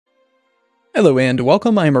Hello and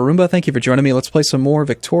welcome, I am Arumba, thank you for joining me. Let's play some more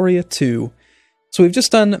Victoria 2. So we've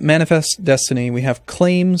just done Manifest Destiny. We have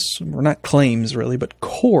claims, or not claims really, but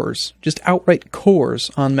cores, just outright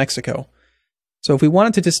cores on Mexico. So if we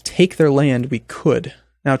wanted to just take their land, we could.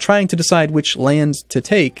 Now trying to decide which land to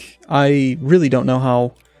take, I really don't know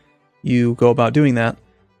how you go about doing that.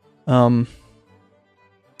 I'm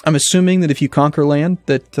assuming that if you conquer land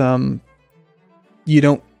that you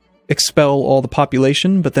don't expel all the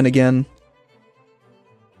population, but then again,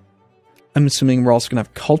 I'm assuming we're also going to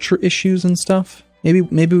have culture issues and stuff. Maybe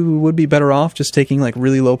we would be better off just taking like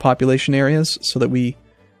really low population areas so that we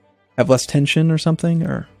have less tension or something.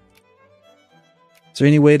 Or is there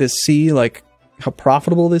any way to see like how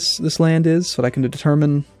profitable this land is so that I can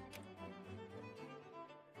determine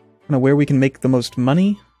kind of where we can make the most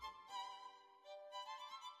money?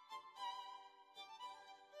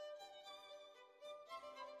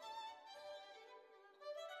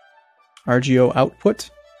 RGO output.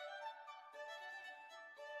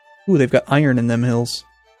 Ooh, they've got iron in them hills.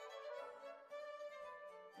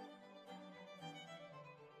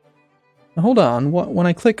 Now, hold on. When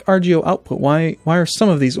I click RGO output, why are some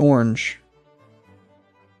of these orange?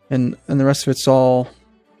 And the rest of it's all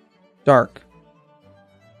dark?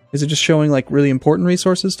 Is it just showing like really important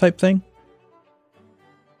resources type thing?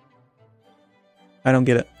 I don't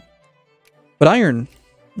get it. But iron.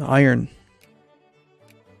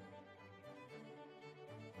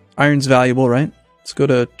 Iron's valuable, right? Let's go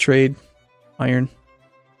to trade iron.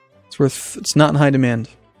 It's not in high demand.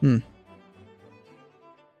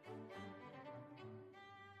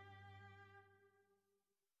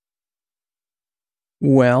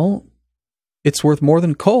 Well, it's worth more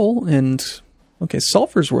than coal, and okay,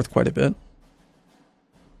 sulfur's worth quite a bit.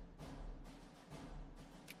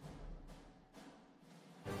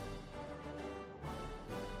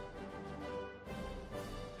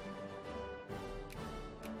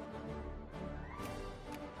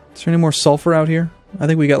 Is there any more sulfur out here? I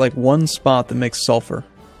think we got like one spot that makes sulfur.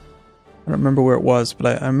 I don't remember where it was,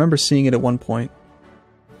 but I remember seeing it at one point.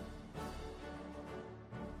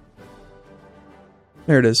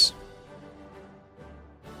 There it is.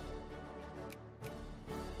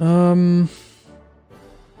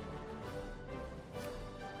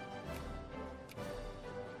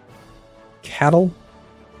 Cattle?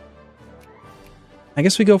 I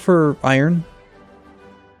guess we go for iron.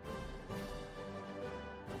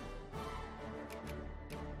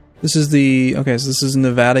 This is the... okay, so this is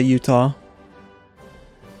Nevada, Utah.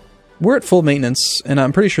 We're at full maintenance, and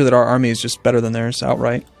I'm pretty sure that our army is just better than theirs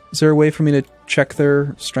outright. Is there a way for me to check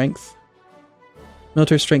their strength?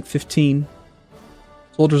 Military strength 15.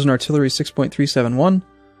 Soldiers and artillery 6.371.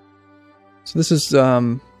 So this is...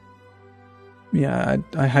 yeah,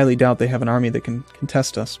 I highly doubt they have an army that can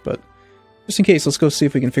contest us, but just in case, let's go see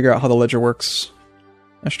if we can figure out how the ledger works.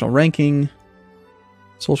 National ranking.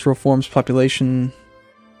 Social reforms, population...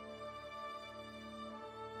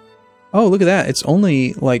 oh, look at that. It's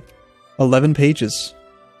only, like, 11 pages.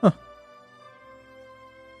 Huh.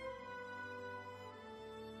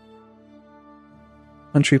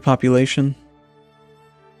 Country population.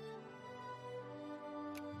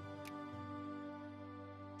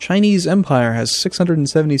 Chinese Empire has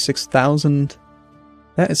 676,000.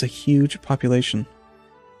 That is a huge population.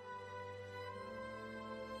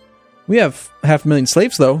 We have 500,000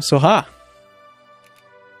 slaves, though, so ha!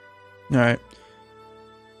 Alright.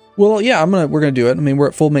 Well, yeah, we're gonna do it. I mean, we're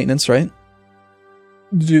at full maintenance, right?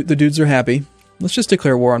 The dudes are happy. Let's just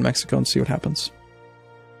declare war on Mexico and see what happens.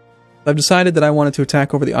 I've decided that I wanted to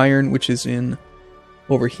attack over the iron, which is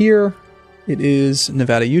over here. It is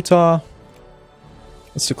Nevada, Utah.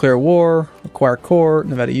 Let's declare war. Acquire core.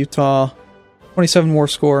 Nevada, Utah. 27 war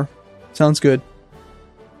score. Sounds good.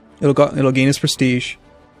 It'll gain us prestige.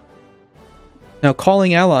 Now,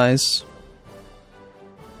 calling allies.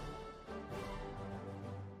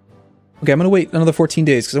 Okay, I'm going to wait another 14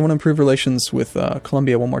 days because I want to improve relations with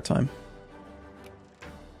Colombia one more time.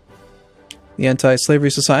 The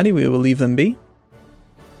Anti-Slavery Society, we will leave them be.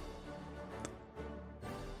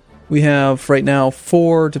 We have, right now,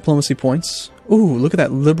 4 diplomacy points. Ooh, look at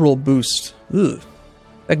that liberal boost. Ugh.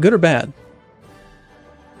 That good or bad?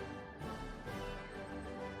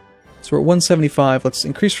 So we're at 175. Let's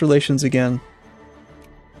increase relations again.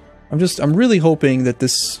 I'm really hoping that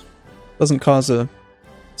this doesn't cause a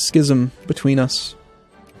schism between us.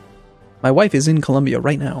 My wife is in Colombia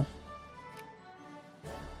right now.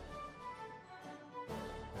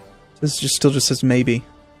 This still just says maybe.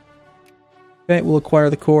 Okay, we'll acquire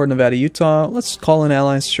the core Nevada, Utah. Let's call in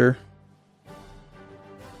allies, sure.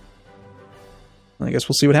 I guess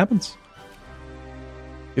we'll see what happens.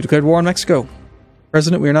 You've declared war on Mexico.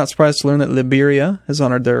 President, we are not surprised to learn that Liberia has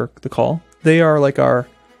honored the call. They are like our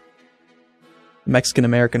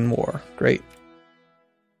Mexican-American War. Great.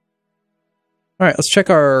 Alright, let's check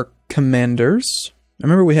our commanders. I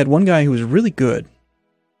remember we had one guy who was really good.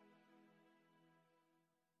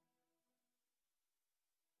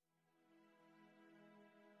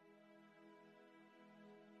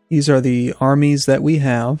 These are the armies that we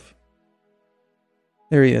have.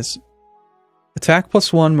 There he is. Attack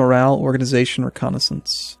 +1, morale, organization,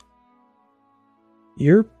 reconnaissance.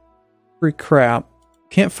 You're pretty crap.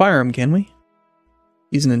 Can't fire him, can we?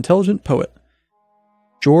 He's an intelligent poet.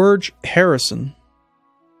 George Harrison.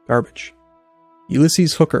 Garbage.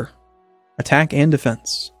 Ulysses Hooker. Attack and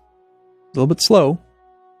defense. A little bit slow.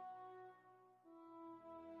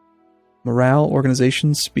 Morale,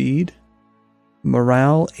 organization, speed.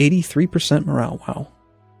 Morale, 83% morale. Wow.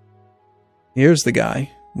 Here's the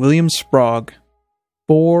guy. William Sprague.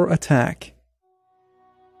 4 attack.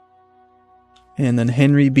 And then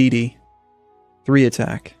Henry Beatty. 3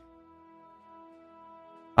 attack.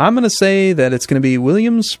 I'm going to say that it's going to be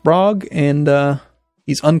William Sprague, and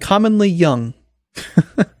he's uncommonly young.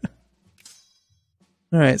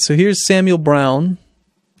 Alright, so here's Samuel Brown.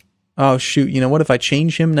 Oh shoot, you know what? If I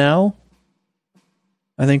change him now,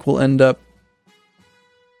 I think we'll end up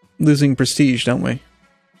losing prestige, don't we?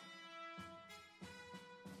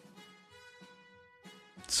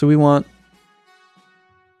 So we want...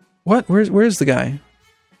 What? Where's the guy?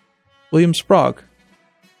 William Sprague.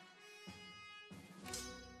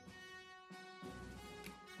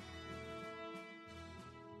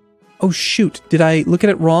 Oh shoot, did I look at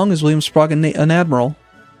it wrong? Is William Sprague an admiral?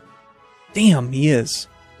 Damn, he is.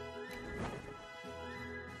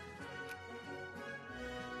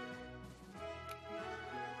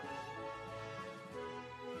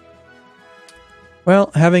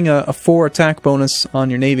 Well, having a 4 attack bonus on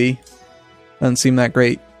your navy doesn't seem that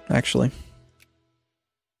great, actually.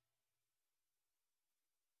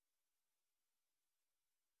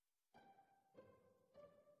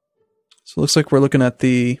 So it looks like we're looking at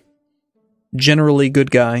the generally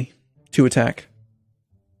good guy to attack.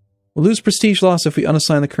 We'll lose prestige loss if we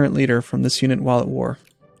unassign the current leader from this unit while at war.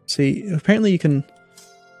 See, apparently you can...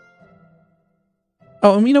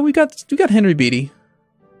 Oh, you know, we got Henry Beatty.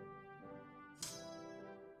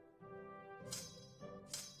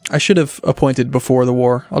 I should have appointed before the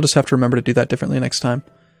war. I'll just have to remember to do that differently next time.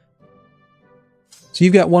 So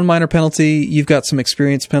you've got 1 minor penalty, you've got some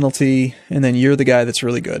experience penalty, and then you're the guy that's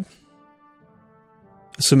really good.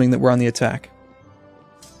 Assuming that we're on the attack.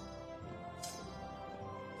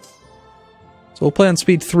 So we'll play on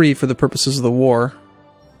speed 3 for the purposes of the war.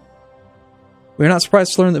 We are not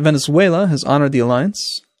surprised to learn that Venezuela has honored the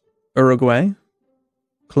alliance. Uruguay.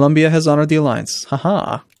 Colombia has honored the alliance.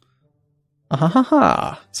 Haha.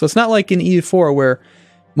 So it's not like in EU4 where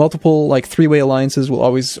multiple, like, 3-way alliances will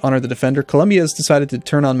always honor the defender. Colombia has decided to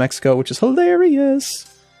turn on Mexico, which is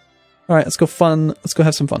hilarious. Alright, let's go fun. Let's go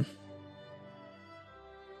have some fun.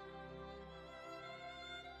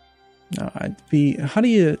 How do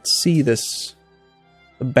you see this,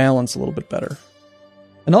 the balance a little bit better?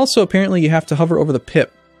 And also, apparently, you have to hover over the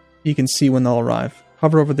pip. You can see when they'll arrive.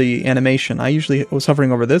 Hover over the animation. I usually was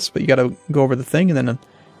hovering over this, but you gotta go over the thing, and then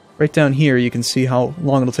right down here, you can see how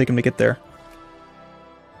long it'll take them to get there.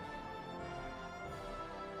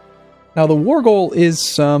 Now, the war goal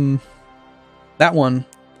is, that one.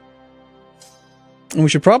 And we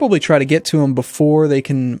should probably try to get to them before they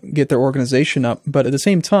can get their organization up, but at the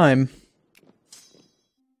same time...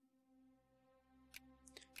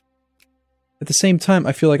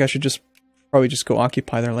 I feel like I should probably just go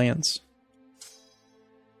occupy their lands.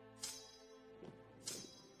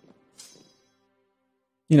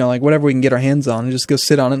 You know, like whatever we can get our hands on, and just go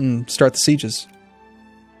sit on it and start the sieges.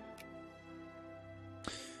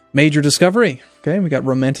 Major discovery. Okay, we got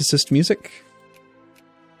romanticist music.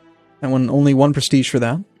 That one, only 1 prestige for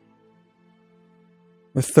that.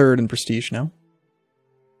 We're 3rd in prestige now.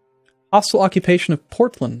 Hostile occupation of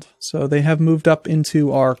Portland. So they have moved up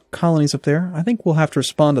into our colonies up there. I think we'll have to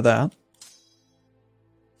respond to that.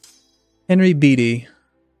 Henry Beatty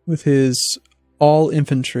with his all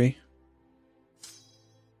infantry.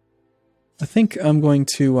 I think I'm going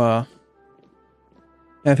to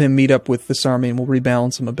have him meet up with this army and we'll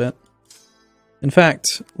rebalance him a bit. In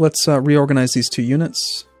fact, let's reorganize these 2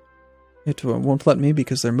 units. It won't let me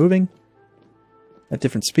because they're moving at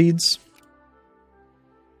different speeds.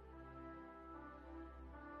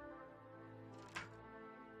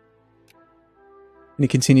 And you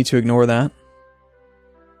continue to ignore that.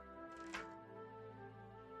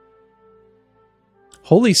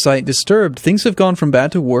 Holy site disturbed. Things have gone from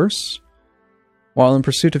bad to worse. While in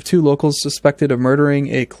pursuit of 2 locals suspected of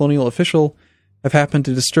murdering a colonial official, have happened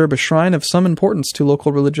to disturb a shrine of some importance to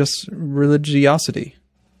local religiosity.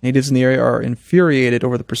 Natives in the area are infuriated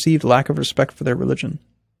over the perceived lack of respect for their religion.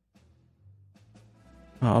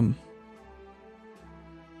 All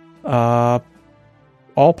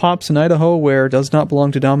pops in Idaho where does not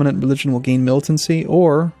belong to dominant religion will gain militancy,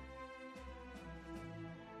 or...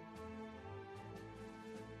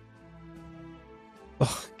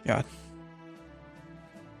 Oh, God.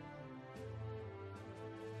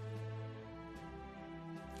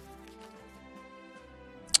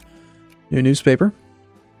 New newspaper.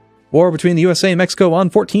 War between the USA and Mexico on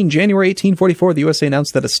 14 January 1844. The USA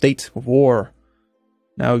announced that a state of war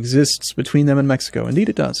now exists between them and Mexico. Indeed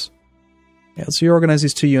it does. Yeah, let's reorganize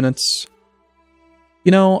these 2 units.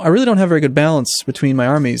 You know, I really don't have very good balance between my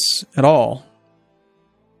armies at all.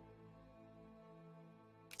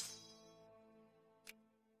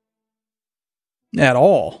 At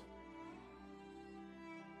all.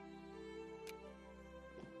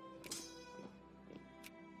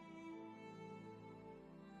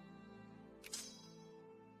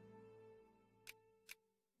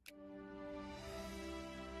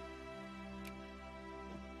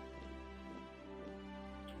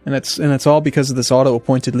 And it's all because of this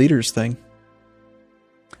auto-appointed leaders thing.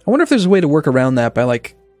 I wonder if there's a way to work around that by,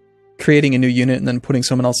 like, creating a new unit and then putting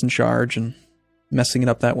someone else in charge and messing it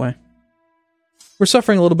up that way. We're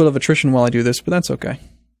suffering a little bit of attrition while I do this, but that's okay.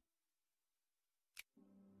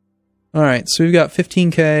 Alright, so we've got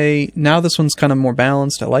 15k. Now this one's kind of more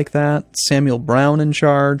balanced. I like that. Samuel Brown in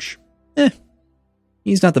charge.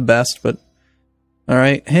 He's not the best, but...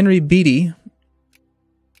 Alright, Henry Beatty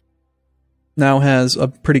now has a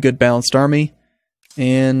pretty good balanced army,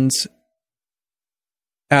 and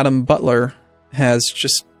Adam Butler has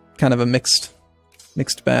just kind of a mixed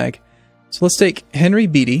bag. So let's take Henry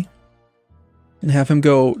Beatty and have him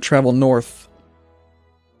go travel north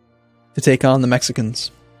to take on the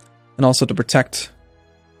Mexicans, and also to protect,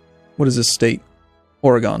 what is this state?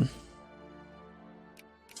 Oregon.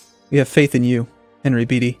 We have faith in you, Henry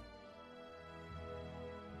Beatty.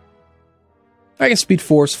 I guess speed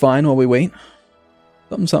 4 is fine while we wait.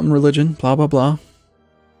 Something religion, blah blah blah.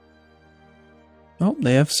 Oh,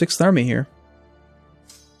 they have 6th Army here.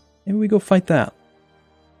 Maybe we go fight that.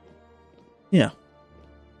 Yeah.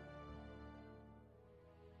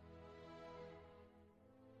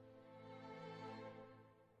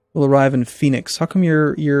 We'll arrive in Phoenix. How come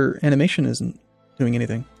your animation isn't doing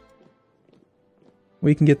anything?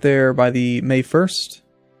 We can get there by the May 1st,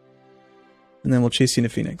 and then we'll chase you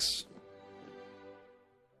into Phoenix.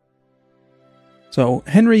 So,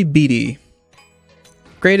 Henry Beatty.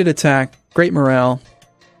 Great at attack, great morale.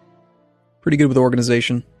 Pretty good with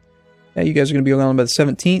organization. Yeah, you guys are going to be going on by the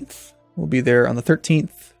 17th. We'll be there on the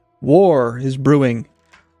 13th. War is brewing.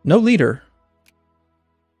 No leader.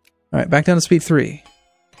 Alright, back down to speed 3.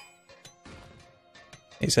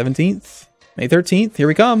 May 17th. May 13th. Here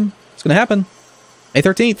we come. It's going to happen. May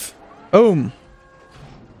 13th. Boom.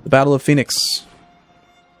 The Battle of Phoenix.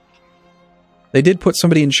 They did put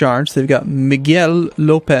somebody in charge. They've got Miguel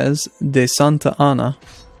Lopez de Santa Ana.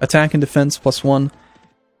 Attack and defense +1.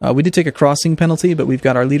 We did take a crossing penalty, but we've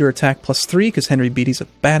got our leader attack +3 because Henry Beatty's a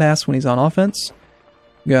badass when he's on offense.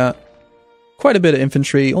 We got quite a bit of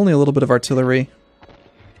infantry, only a little bit of artillery.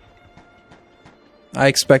 I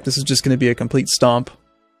expect this is just going to be a complete stomp.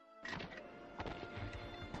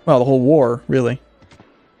 Well, the whole war, really.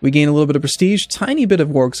 We gain a little bit of prestige, tiny bit of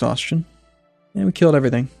war exhaustion, and we killed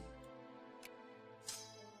everything.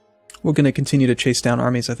 We're going to continue to chase down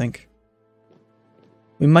armies, I think.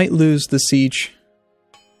 We might lose the siege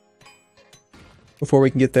before we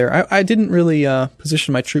can get there. I didn't really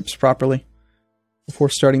position my troops properly before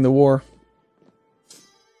starting the war.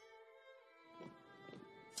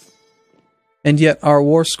 And yet our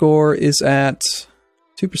war score is at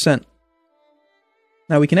 2%.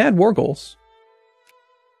 Now we can add war goals.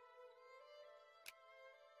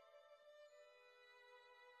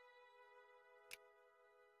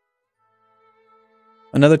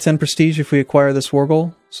 Another 10 prestige if we acquire this war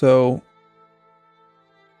goal. So,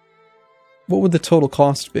 what would the total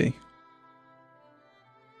cost be?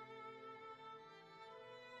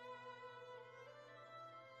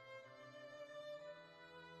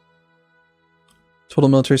 Total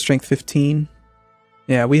military strength 15.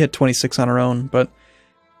 Yeah, we had 26 on our own, but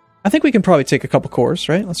I think we can probably take a couple cores,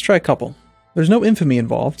 right? Let's try a couple. There's no infamy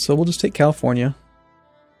involved, so we'll just take California.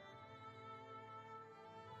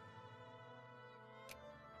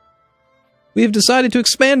 We have decided to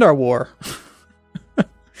expand our war.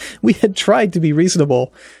 We had tried to be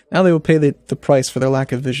reasonable. Now they will pay the price for their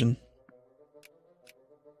lack of vision.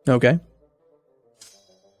 Okay.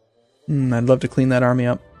 I'd love to clean that army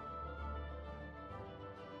up.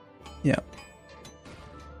 Yeah.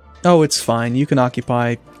 Oh, it's fine. You can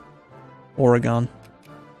occupy Oregon.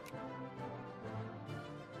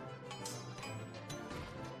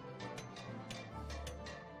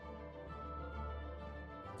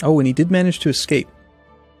 Oh, and he did manage to escape.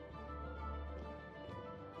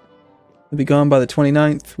 He'll be gone by the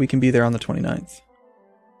 29th. We can be there on the 29th.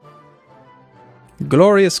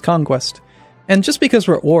 Glorious conquest. And just because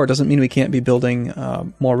we're at war doesn't mean we can't be building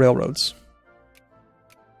more railroads.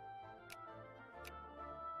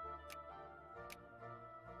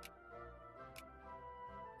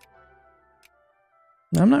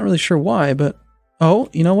 I'm not really sure why, but... Oh,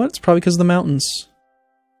 you know what? It's probably because of the mountains.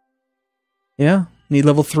 Yeah, need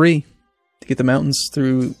level 3 to get the mountains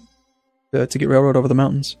through... to get railroad over the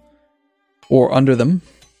mountains. Or under them.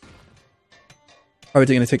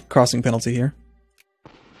 Probably going to take a crossing penalty here.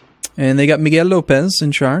 And they got Miguel Lopez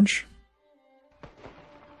in charge.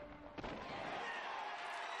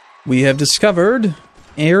 We have discovered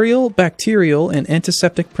aerial, bacterial, and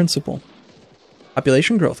antiseptic principle.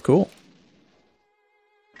 Population growth, cool.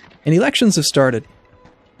 And elections have started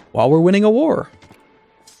while we're winning a war.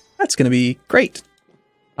 That's going to be great,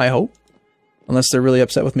 I hope. Unless they're really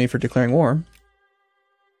upset with me for declaring war.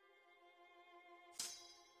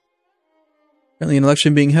 Apparently an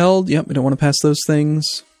election being held. Yep, we don't want to pass those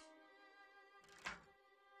things.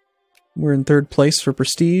 We're in 3rd place for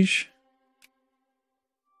prestige.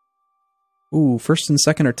 Ooh, 1st and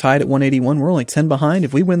 2nd are tied at 181. We're only 10 behind.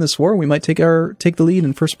 If we win this war, we might take the lead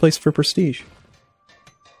in 1st place for prestige.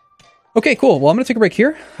 Okay, cool. Well, I'm going to take a break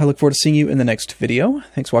here. I look forward to seeing you in the next video.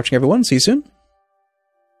 Thanks for watching, everyone. See you soon.